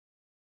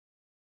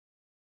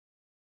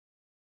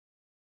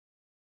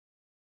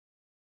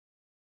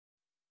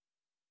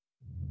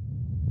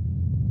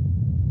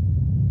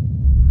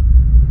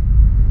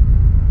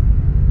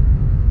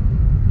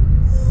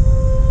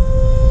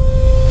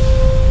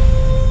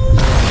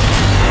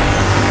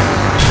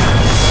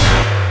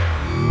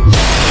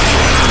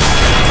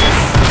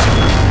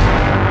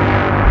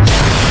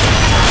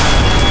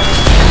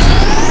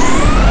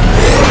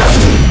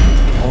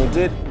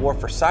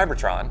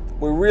Cybertron,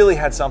 we really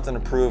had something to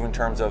prove in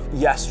terms of,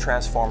 yes,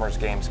 Transformers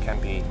games can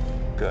be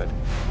good.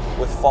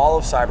 With Fall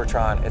of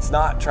Cybertron, it's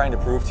not trying to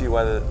prove to you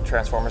whether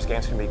Transformers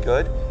games can be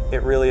good,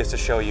 it really is to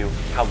show you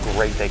how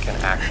great they can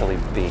actually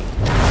be.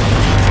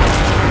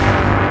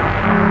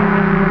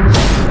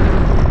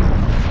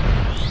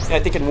 I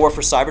think in War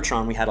for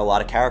Cybertron we had a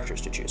lot of characters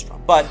to choose from,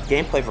 but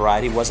gameplay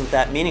variety wasn't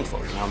that meaningful.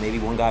 You know, maybe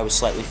one guy was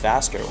slightly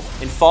faster.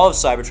 In Fall of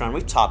Cybertron,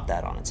 we've topped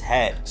that on its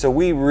head. So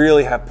we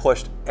really have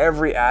pushed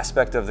every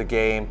aspect of the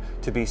game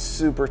to be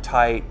super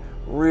tight,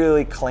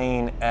 really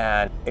clean,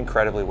 and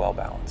incredibly well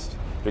balanced.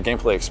 Your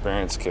gameplay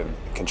experience can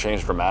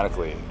change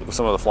dramatically. With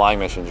some of the flying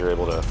missions, you're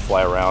able to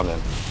fly around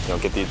and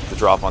get the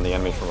drop on the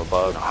enemy from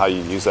above. How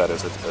you use that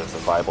as a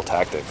viable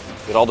tactic.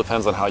 It all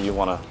depends on how you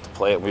want to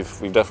play it.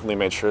 We've definitely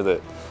made sure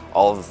that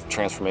all of the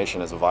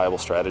transformation is a viable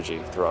strategy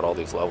throughout all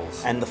these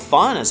levels. And the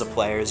fun as a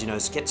player is,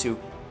 is get to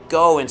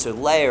go into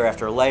layer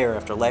after layer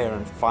after layer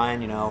and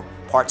find,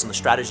 parts and the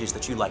strategies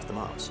that you like the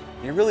most.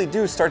 You really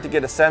do start to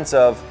get a sense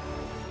of,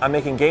 I'm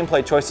making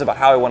gameplay choices about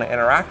how I want to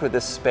interact with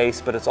this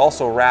space, but it's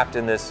also wrapped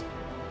in this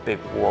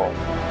big world.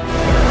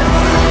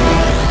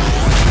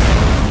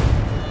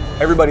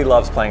 Everybody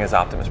loves playing as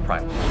Optimus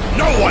Prime.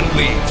 No one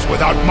leaves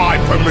without my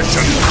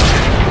permission.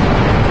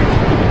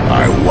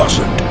 I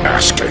wasn't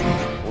asking.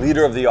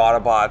 Leader of the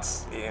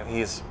Autobots,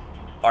 he's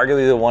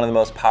arguably one of the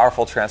most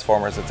powerful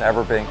Transformers that's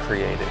ever been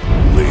created.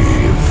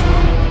 Leave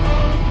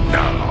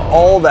now.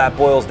 All that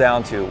boils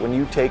down to, when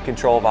you take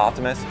control of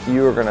Optimus,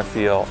 you are going to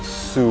feel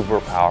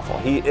super powerful.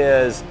 He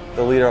is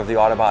the leader of the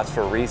Autobots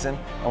for a reason,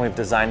 and we've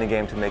designed the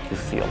game to make you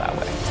feel that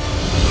way.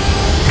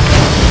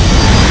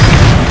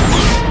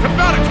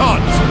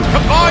 Combaticons,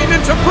 combine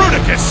into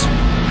Bruticus!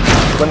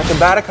 When the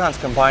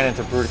Combaticons combine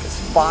into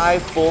Bruticus,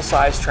 5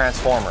 full-size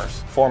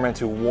Transformers form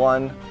into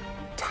one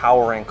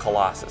towering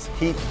Colossus.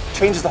 He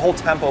changes the whole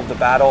tempo of the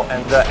battle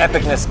and the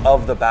epicness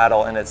of the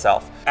battle in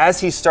itself. As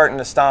he's starting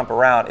to stomp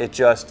around, it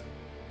just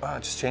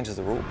changes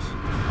the rules.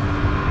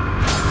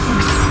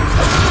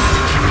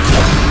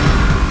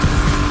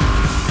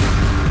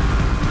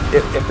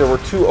 If there were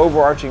 2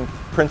 overarching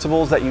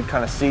principles that you'd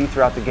kind of see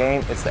throughout the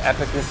game, it's the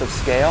epicness of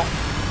scale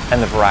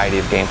and the variety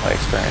of gameplay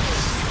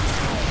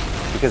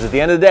experiences. Because at the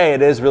end of the day,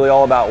 it is really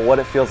all about what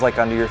it feels like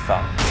under your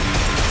thumb.